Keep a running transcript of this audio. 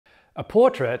A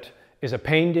portrait is a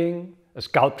painting, a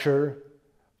sculpture,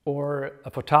 or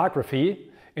a photography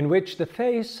in which the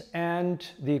face and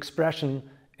the expression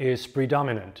is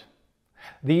predominant.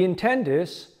 The intent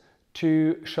is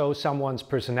to show someone's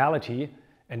personality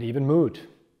and even mood.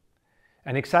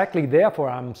 And exactly therefore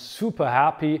I'm super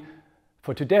happy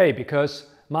for today, because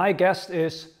my guest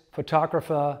is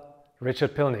photographer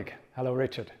Richard Pilnick. Hello,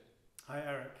 Richard. Hi,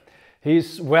 Eric.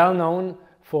 He's well known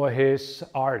for his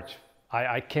art.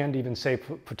 I can't even say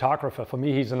photographer. For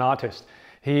me, he's an artist.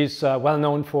 He's well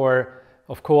known for,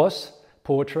 of course,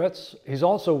 portraits. He's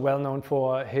also well known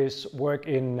for his work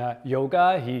in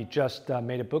yoga. He just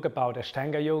made a book about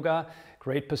Ashtanga yoga,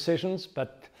 great positions,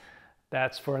 but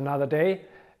that's for another day.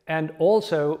 And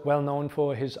also well known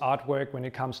for his artwork when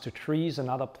it comes to trees and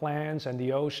other plants and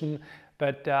the ocean.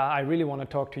 But I really want to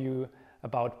talk to you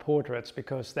about portraits,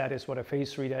 because that is what a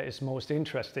face reader is most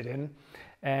interested in.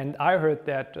 And I heard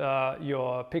that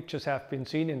your pictures have been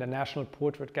seen in the National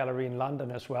Portrait Gallery in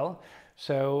London as well.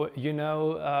 So you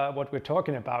know what we're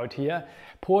talking about here.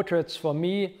 Portraits for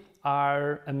me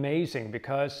are amazing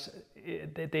because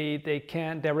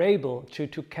they're able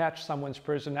to catch someone's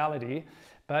personality.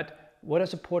 But what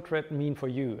does a portrait mean for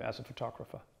you as a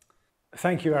photographer?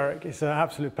 Thank you, Eric. It's an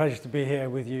absolute pleasure to be here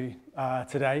with you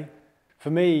today. For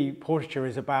me, portraiture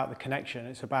is about the connection.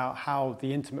 It's about how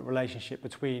the intimate relationship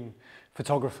between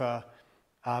photographer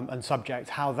and subject,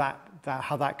 how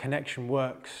that connection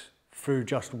works through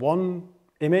just one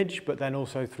image, but then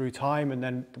also through time and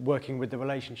then working with the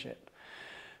relationship.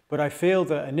 But I feel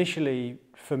that initially,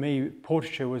 for me,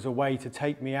 portraiture was a way to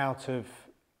take me out of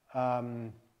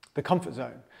the comfort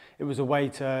zone. It was a way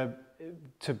to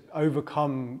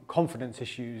overcome confidence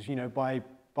issues, you know, by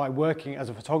working as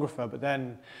a photographer, but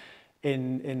then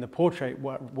in the portrait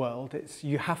world,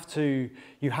 you have to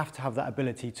have that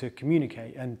ability to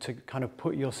communicate and to kind of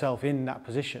put yourself in that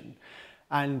position,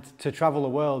 and to travel the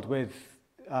world with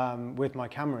my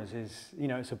cameras is, you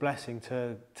know, it's a blessing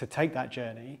to take that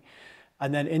journey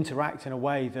and then interact in a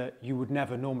way that you would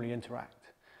never normally interact.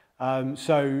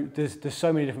 So there's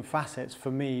so many different facets for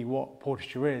me what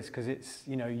portraiture is, because it's,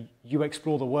 you know, you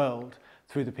explore the world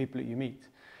through the people that you meet.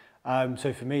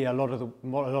 So for me, a lot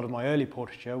of my early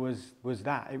portraiture was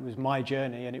that. It was my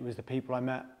journey, and it was the people I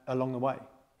met along the way.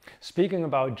 Speaking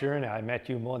about journey, I met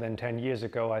you more than 10 years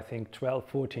ago, I think 12,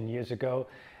 14 years ago.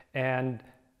 And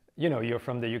you know, you're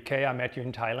from the UK. I met you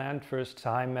in Thailand first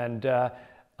time, and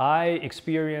I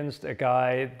experienced a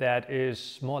guy that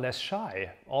is more or less shy,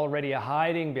 already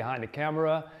hiding behind the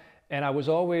camera. And I was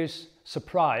always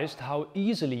surprised how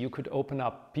easily you could open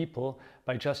up people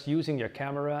by just using your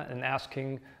camera and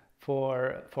asking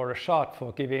for a shot,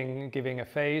 for giving a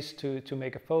face to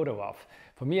make a photo of.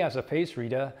 For me as a face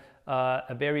reader,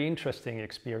 a very interesting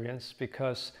experience,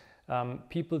 because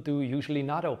people do usually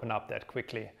not open up that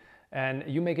quickly. And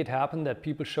you make it happen that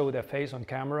people show their face on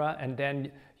camera, and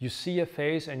then you see a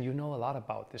face and you know a lot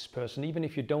about this person. Even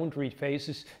if you don't read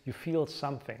faces, you feel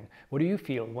something. What do you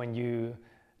feel when you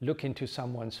look into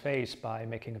someone's face by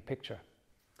making a picture?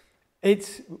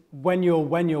 It's when you're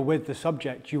with the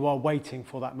subject, you are waiting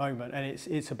for that moment, and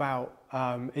it's about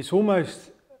it's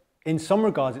almost, in some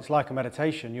regards, it's like a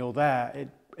meditation. You're there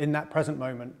in that present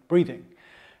moment, breathing,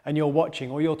 and you're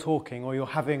watching, or you're talking, or you're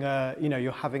having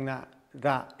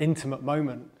that intimate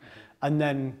moment, and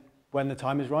then when the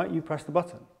time is right, you press the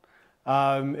button.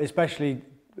 Especially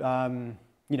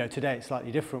you know, today it's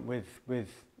slightly different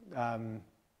with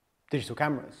digital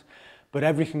cameras, but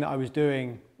everything that I was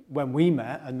doing when we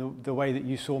met, and the way that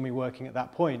you saw me working at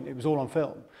that point, it was all on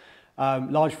film,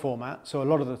 large format. So a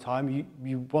lot of the time,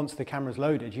 you once the camera's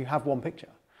loaded, you have one picture.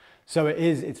 So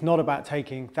it's not about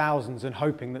taking thousands and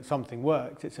hoping that something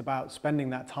works. It's about spending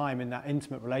that time in that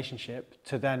intimate relationship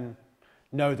to then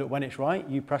know that when it's right,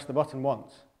 you press the button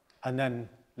once and then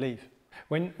leave.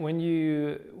 When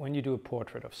you do a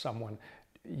portrait of someone,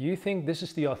 you think this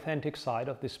is the authentic side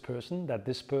of this person that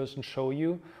this person show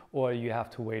you, or you have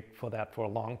to wait for that for a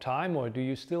long time? Or do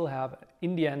you still have,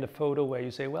 in the end, a photo where you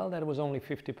say, well, that was only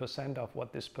 50% of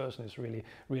what this person is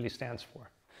really stands for?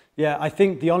 Yeah, I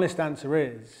think the honest answer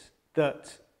is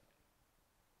that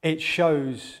it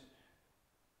shows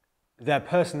their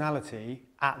personality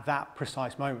at that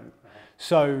precise moment.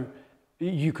 So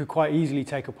you could quite easily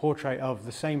take a portrait of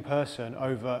the same person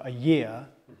over a year,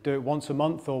 do it once a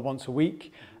month or once a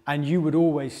week, and you would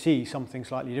always see something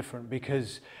slightly different,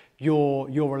 because your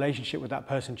relationship with that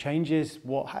person changes.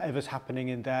 Whatever's happening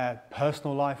in their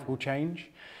personal life will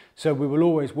change. So we will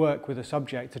always work with a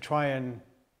subject to try and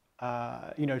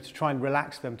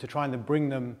relax them, to try and bring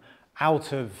them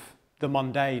out of the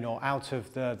mundane or out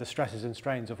of the stresses and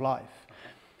strains of life.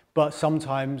 But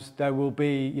sometimes there will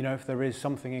be, you know, if there is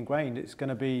something ingrained, it's going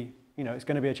to be, you know, it's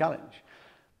going to be a challenge.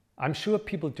 I'm sure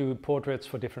people do portraits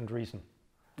for different reasons.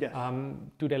 Yes.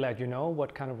 Do they let you know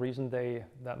what kind of reason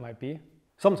that might be?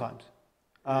 Sometimes.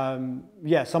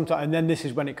 Yeah, sometimes. And then this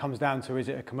is when it comes down to, is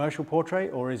it a commercial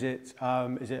portrait or is it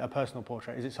a personal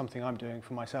portrait? Is it something I'm doing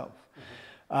for myself?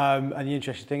 Mm-hmm. And the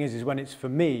interesting thing is when it's for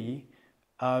me,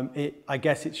 I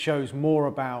guess it shows more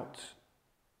about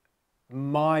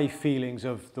my feelings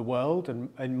of the world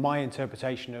and my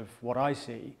interpretation of what I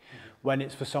see. Mm-hmm. When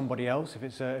it's for somebody else, if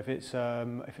it's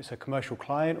a commercial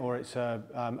client or it's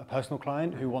a personal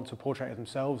client who wants a portrait of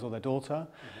themselves or their daughter,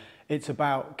 mm-hmm. it's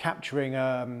about capturing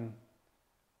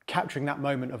that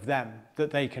moment of them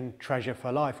that they can treasure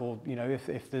for life. Or, you know,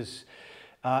 if there's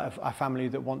a family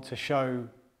that want to show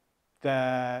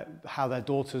how their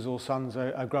daughters or sons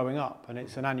are growing up, and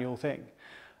it's an annual thing.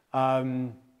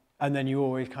 And then you're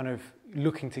always kind of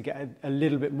looking to get a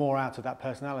little bit more out of that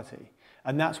personality.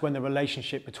 And that's when the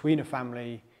relationship between a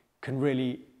family can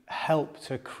really help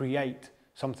to create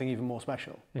something even more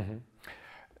special. Mm-hmm.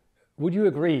 Would you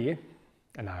agree,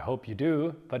 and I hope you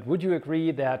do, but would you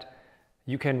agree that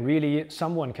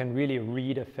someone can really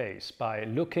read a face by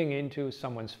looking into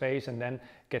someone's face and then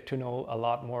get to know a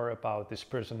lot more about this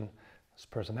person's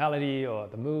personality or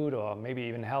the mood or maybe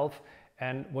even health?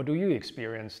 And what do you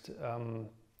experience?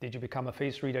 Did you become a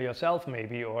face reader yourself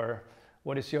maybe, or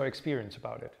what is your experience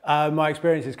about it? My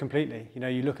experience is completely, you know,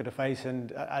 you look at a face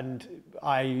and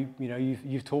I, you know,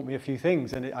 you've taught me a few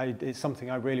things, and it's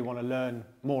something I really want to learn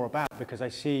more about, because I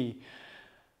see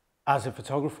as a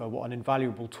photographer what an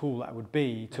invaluable tool that would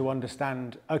be to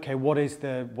understand, okay, what is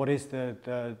the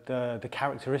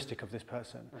characteristic of this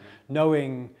person?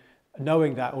 Mm-hmm.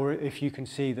 Knowing that, or if you can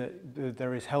see that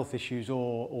there is health issues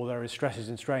or there is stresses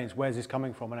and strains, where's this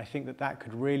coming from? And I think that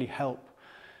could really help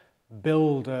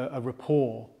build a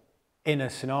rapport in a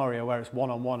scenario where it's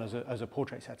one-on-one as a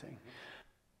portrait setting.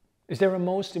 Is there a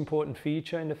most important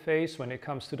feature in the face when it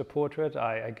comes to the portrait?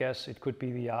 I guess it could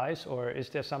be the eyes, or is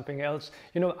there something else?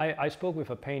 You know, I spoke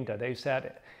with a painter. They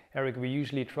said, Eric, we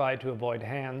usually try to avoid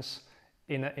hands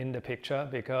in the picture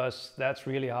because that's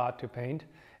really hard to paint.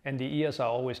 And the ears are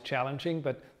always challenging,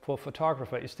 but for a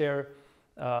photographer, is there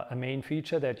a main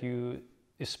feature that you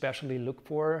especially look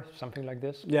for, something like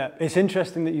this? Yeah, it's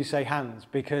interesting that you say hands,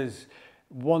 because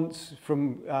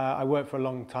I worked for a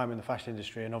long time in the fashion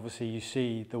industry, and obviously you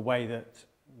see the way that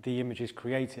the image is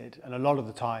created, and a lot of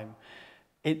the time,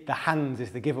 the hands is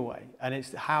the giveaway, and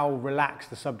it's how relaxed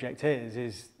the subject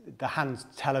is the hands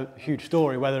tell a huge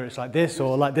story, whether it's like this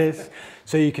or like this.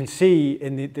 So you can see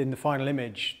in the final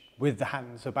image with the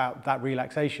hands about that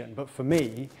relaxation. But for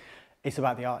me, it's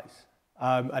about the eyes.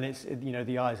 And it's, you know,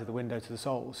 the eyes are the window to the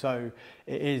soul. So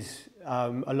it is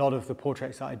a lot of the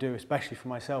portraits that I do, especially for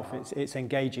myself, it's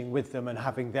engaging with them and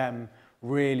having them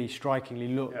really strikingly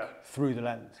look through the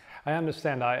lens. I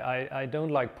understand. I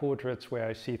don't like portraits where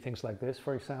I see things like this,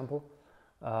 for example,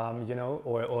 you know,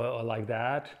 or like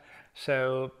that.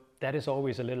 So that is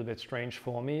always a little bit strange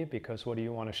for me, because what do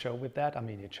you want to show with that? I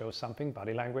mean, it shows something,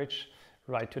 body language,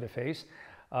 right to the face.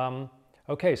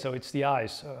 Okay, so it's the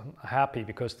eyes. Happy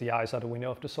because the eyes are the window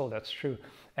of the soul, that's true.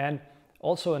 And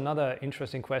also another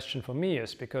interesting question for me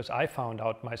is, because I found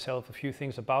out myself a few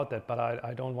things about that, but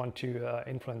I don't want to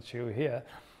influence you here.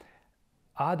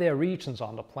 Are there regions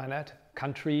on the planet,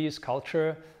 countries,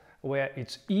 culture, where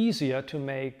it's easier to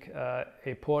make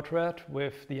a portrait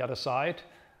with the other side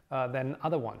than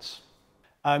other ones?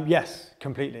 Yes,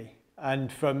 completely.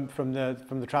 And from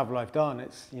the travel I've done,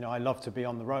 it's, you know, I love to be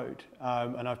on the road,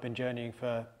 and I've been journeying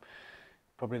for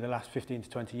probably the last 15 to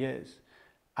 20 years.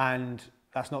 And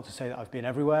that's not to say that I've been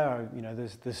everywhere. You know,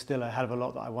 there's still a hell of a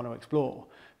lot that I want to explore.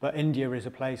 But India is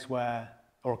a place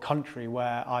or a country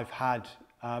where I've had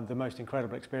the most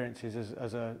incredible experiences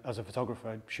as a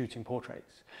photographer shooting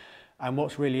portraits. And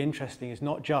what's really interesting is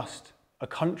not just a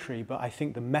country, but I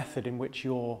think the method in which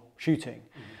you're shooting.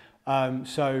 Mm-hmm.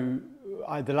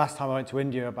 The last time I went to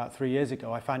India about 3 years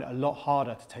ago, I found it a lot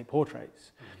harder to take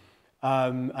portraits.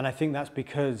 And I think that's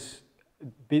because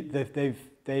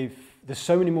there's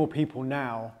so many more people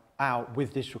now out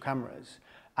with digital cameras,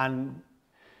 and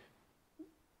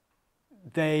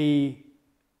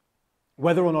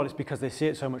whether or not it's because they see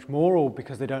it so much more or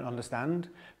because they don't understand,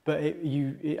 but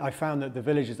I found that the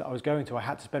villages that I was going to, I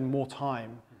had to spend more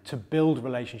time to build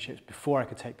relationships before I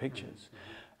could take pictures.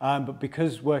 But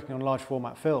because working on large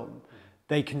format film,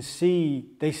 they see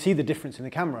the difference in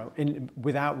the camera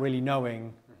without really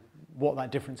knowing what that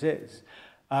difference is.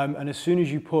 And as soon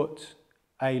as you put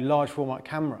a large format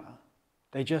camera,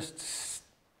 they just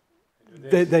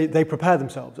they prepare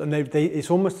themselves, and it's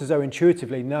almost as though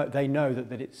intuitively they know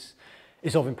that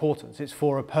it's of importance. It's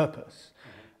for a purpose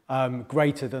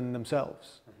greater than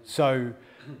themselves. So,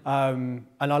 and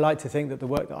I like to think that the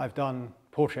work that I've done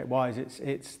portrait-wise,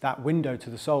 it's that window to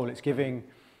the soul. It's giving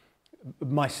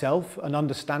myself an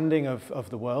understanding of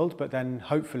the world, but then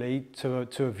hopefully to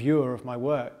a viewer of my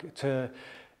work to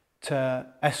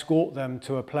escort them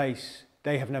to a place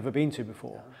they have never been to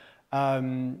before.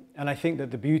 And I think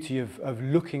that the beauty of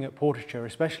looking at portraiture,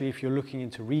 especially if you're looking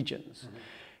into regions,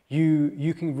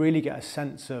 you can really get a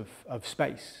sense of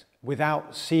space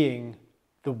without seeing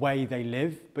the way they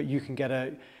live, but you can get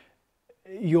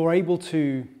you're able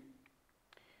to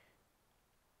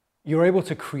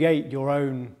create your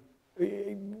own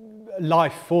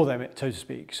life for them, so to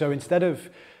speak. So instead of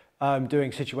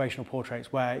doing situational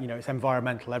portraits where it's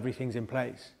environmental, everything's in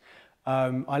place,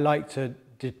 I like to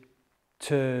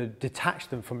detach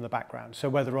them from the background. So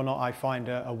whether or not I find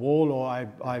a wall, or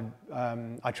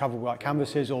I travel with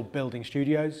canvases or building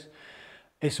studios,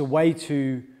 it's a way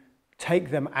to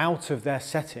take them out of their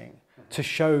setting to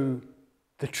show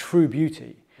the true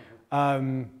beauty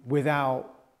without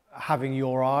having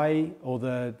your eye or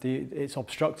it's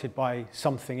obstructed by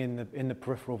something in the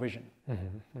peripheral vision.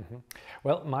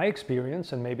 Well, my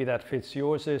experience, and maybe that fits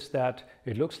yours, is that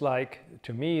it looks like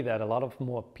to me that a lot of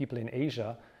more people in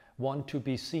Asia want to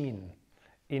be seen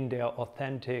in their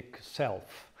authentic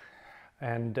self.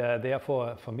 And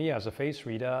therefore, for me as a face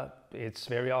reader, it's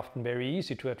very often very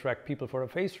easy to attract people for a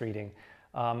face reading.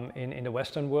 In the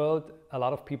Western world, a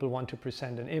lot of people want to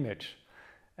present an image.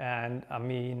 And I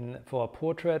mean, for a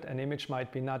portrait, an image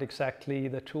might be not exactly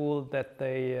the tool that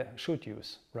they should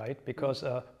use, right? Because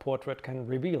a portrait can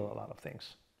reveal a lot of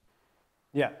things.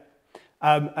 Yeah,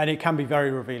 and it can be very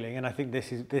revealing. And I think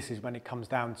this is when it comes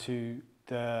down to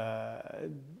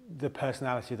the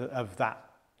personality of that.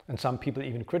 And some people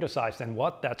even criticize, then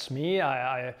what? That's me?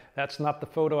 That's not the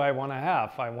photo I want to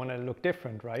have. I want to look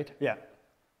different, right? Yeah.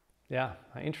 Yeah,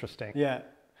 interesting. Yeah.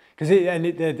 Because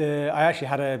I actually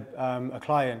had a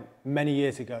client many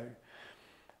years ago,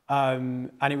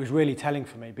 and it was really telling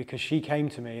for me, because she came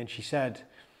to me and she said,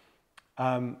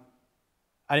 and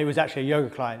it was actually a yoga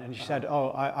client, and she said, "Oh,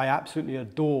 I absolutely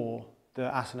adore the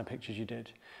asana pictures you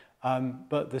did,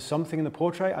 but there's something in the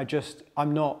portrait I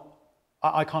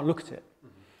can't look at it."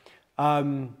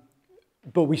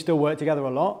 But we still worked together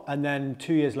a lot, and then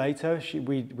 2 years later,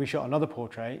 we shot another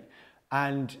portrait.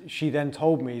 And she then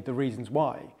told me the reasons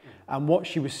why. And what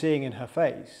she was seeing in her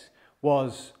face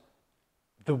was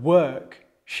the work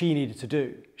she needed to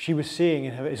do. She was seeing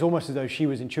in her, it's almost as though she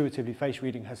was intuitively face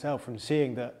reading herself and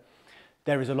seeing that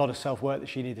there is a lot of self-work that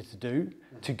she needed to do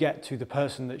to get to the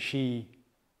person that she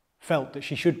felt that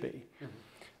she should be.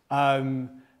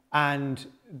 And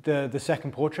the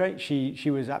second portrait,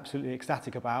 she was absolutely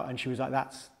ecstatic about, and she was like,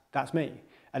 that's me.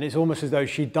 And it's almost as though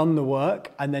she'd done the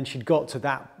work and then she'd got to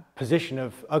that position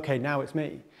of, okay, now it's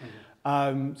me.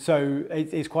 So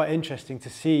it's quite interesting to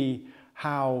see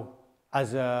how,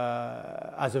 as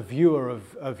a viewer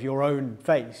of your own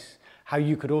face, how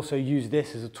you could also use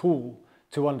this as a tool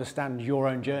to understand your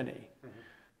own journey.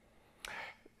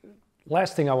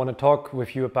 Last thing I want to talk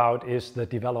with you about is the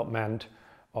development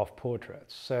of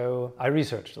portraits. So I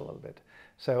researched a little bit.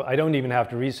 So I don't even have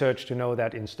to research to know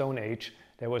that in Stone Age,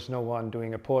 there was no one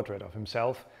doing a portrait of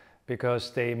himself, because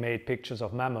they made pictures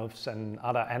of mammoths and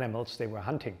other animals they were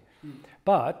hunting.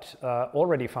 But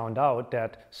already found out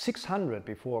that 600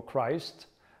 before Christ,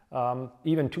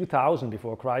 even 2000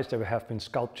 before Christ, there have been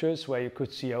sculptures where you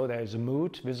could see, oh, there's a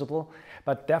mood visible.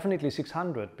 But definitely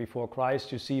 600 before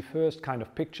Christ, you see first kind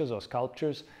of pictures or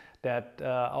sculptures that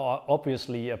are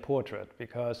obviously a portrait,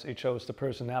 because it shows the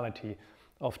personality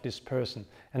of this person.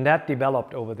 And that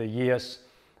developed over the years.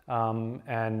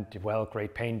 And well,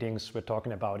 great paintings we're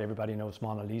talking about. Everybody knows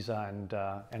Mona Lisa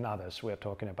and others we're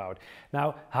talking about.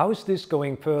 Now, how is this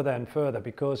going further and further?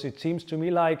 Because it seems to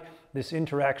me like this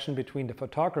interaction between the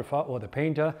photographer or the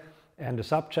painter and the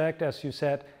subject, as you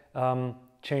said,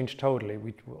 changed totally.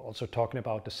 We were also talking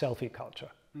about the selfie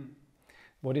culture.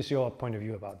 What is your point of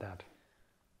view about that?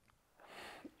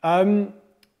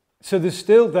 So there's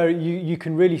still, though, you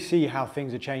can really see how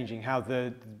things are changing, how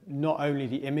not only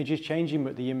the image is changing,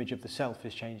 but the image of the self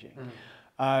is changing.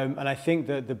 And I think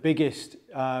that the biggest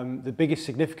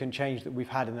significant change that we've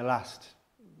had in the last,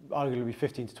 arguably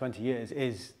 15 to 20 years,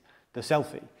 is the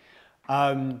selfie.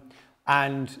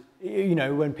 And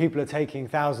when people are taking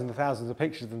thousands and thousands of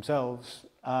pictures of themselves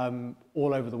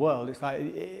all over the world, it's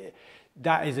like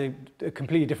that is a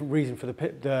completely different reason for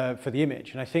the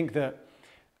image. And I think that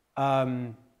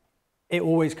it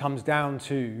always comes down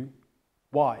to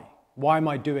why. Why am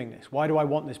I doing this? Why do I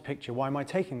want this picture? Why am I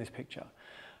taking this picture?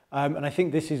 And I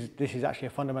think this is actually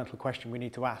a fundamental question we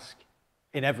need to ask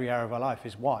in every area of our life,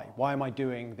 is why? Why am I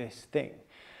doing this thing?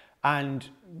 And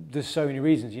there's so many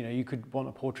reasons. You know, you could want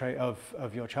a portrait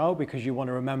of your child because you want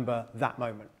to remember that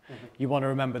moment. Mm-hmm. You want to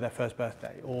remember their first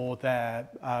birthday or their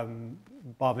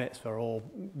bar mitzvah or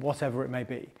whatever it may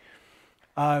be.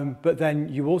 But then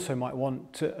you also might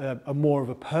want a more of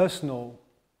a personal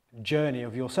journey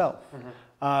of yourself.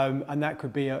 Mm-hmm. And that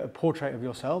could be a portrait of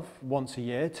yourself once a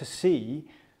year to see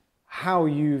how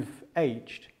you've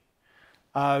aged.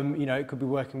 You know, it could be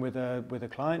working with a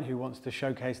client who wants to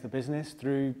showcase the business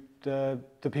through the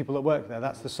people that work there.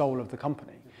 That's the soul of the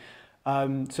company.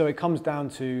 So it comes down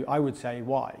to, I would say,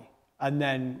 why. And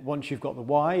then once you've got the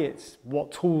why, it's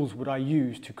what tools would I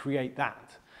use to create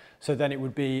that? So then it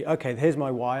would be, okay, here's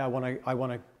my why. I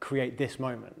want to create this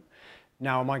moment.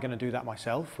 Now, am I going to do that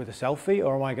myself with a selfie,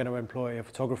 or am I going to employ a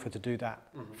photographer to do that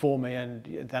for me?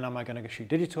 And then am I going to shoot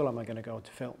digital? Am I going to go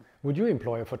to film? Would you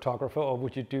employ a photographer, or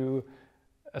would you do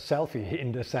a selfie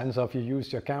in the sense of you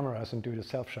use your cameras and do the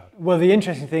self shot? Well, the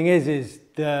interesting thing is it's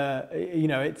the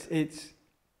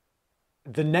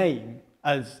name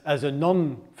as a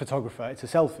non-photographer, it's a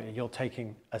selfie. You're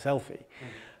taking a selfie,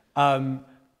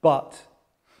 but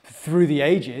through the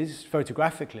ages,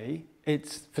 photographically,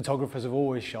 photographers have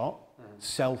always shot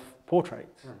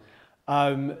self-portraits.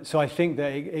 So I think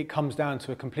that it comes down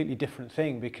to a completely different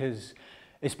thing, because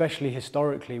especially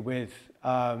historically with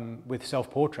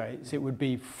self-portraits, it would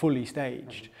be fully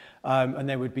staged, and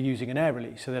they would be using an air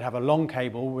release. So they'd have a long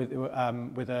cable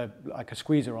with a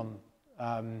squeezer on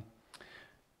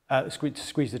to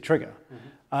squeeze the trigger.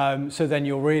 So then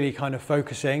you're really kind of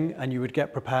focusing, and you would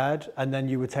get prepared, and then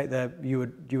you would take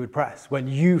you would press when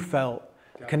you felt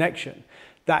connection.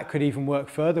 That could even work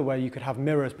further, where you could have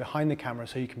mirrors behind the camera,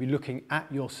 so you can be looking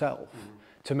at yourself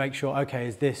to make sure, okay,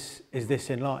 is this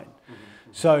in line?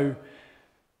 So,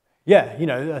 yeah, you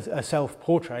know, a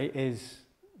self-portrait is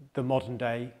the modern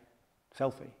day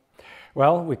selfie.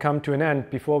 Well, we come to an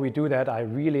end. Before we do that, I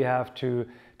really have to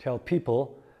tell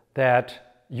people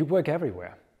that you work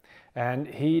everywhere. And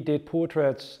he did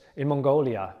portraits in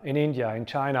Mongolia, in India, in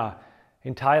China,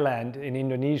 in Thailand, in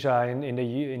Indonesia, in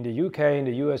the UK, in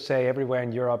the USA, everywhere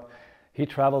in Europe. He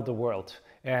traveled the world.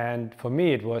 And for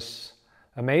me, it was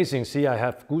amazing. See, I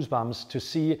have goosebumps to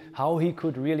see how he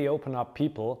could really open up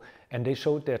people, and they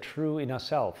showed their true inner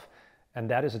self. And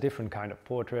that is a different kind of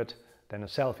portrait than a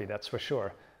selfie, that's for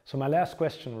sure. So my last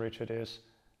question, Richard, is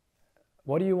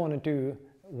what do you want to do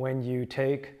when you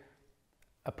take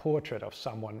a portrait of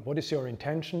someone? What is your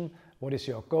intention? What is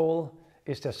your goal?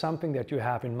 Is there something that you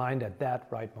have in mind at that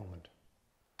right moment?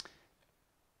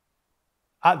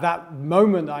 At that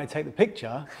moment that I take the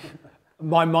picture,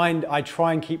 I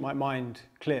try and keep my mind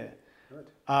clear.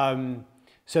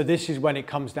 So this is when it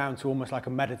comes down to almost like a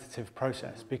meditative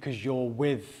process, because you're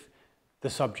with the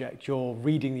subject, you're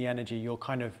reading the energy,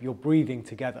 you're breathing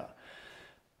together.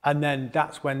 And then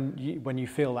that's when you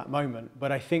feel that moment.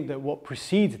 But I think that what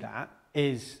precedes that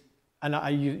is,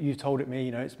 and you told it me,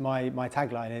 you know, it's my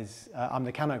tagline is, I'm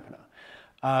the can opener.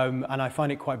 And I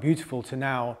find it quite beautiful to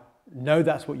now know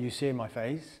that's what you see in my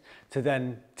face, to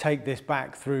then take this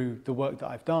back through the work that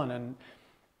I've done. And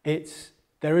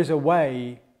there is a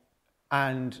way,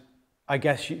 and I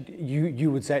guess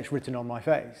you would say it's written on my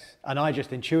face. And I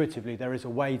just intuitively, there is a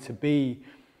way to be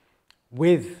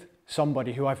with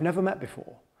somebody who I've never met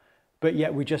before, but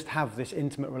yet we just have this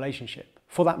intimate relationship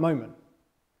for that moment.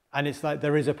 And it's like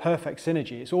there is a perfect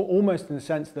synergy. It's almost in the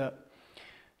sense that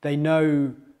they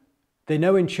know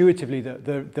intuitively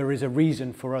that there is a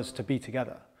reason for us to be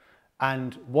together.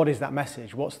 And what is that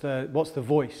message? What's the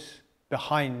voice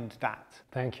behind that?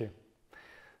 Thank you.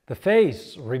 The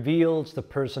face reveals the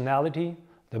personality,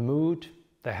 the mood,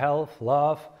 the health,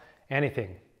 love,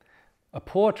 anything. A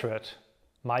portrait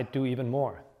might do even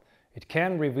more. It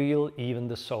can reveal even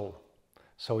the soul,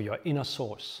 so your inner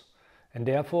source. And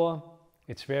therefore,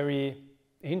 it's very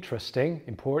interesting,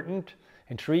 important,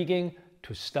 intriguing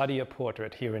to study a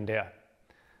portrait here and there.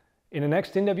 In the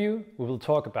next interview, we will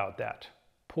talk about that.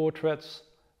 Portraits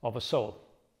of a soul.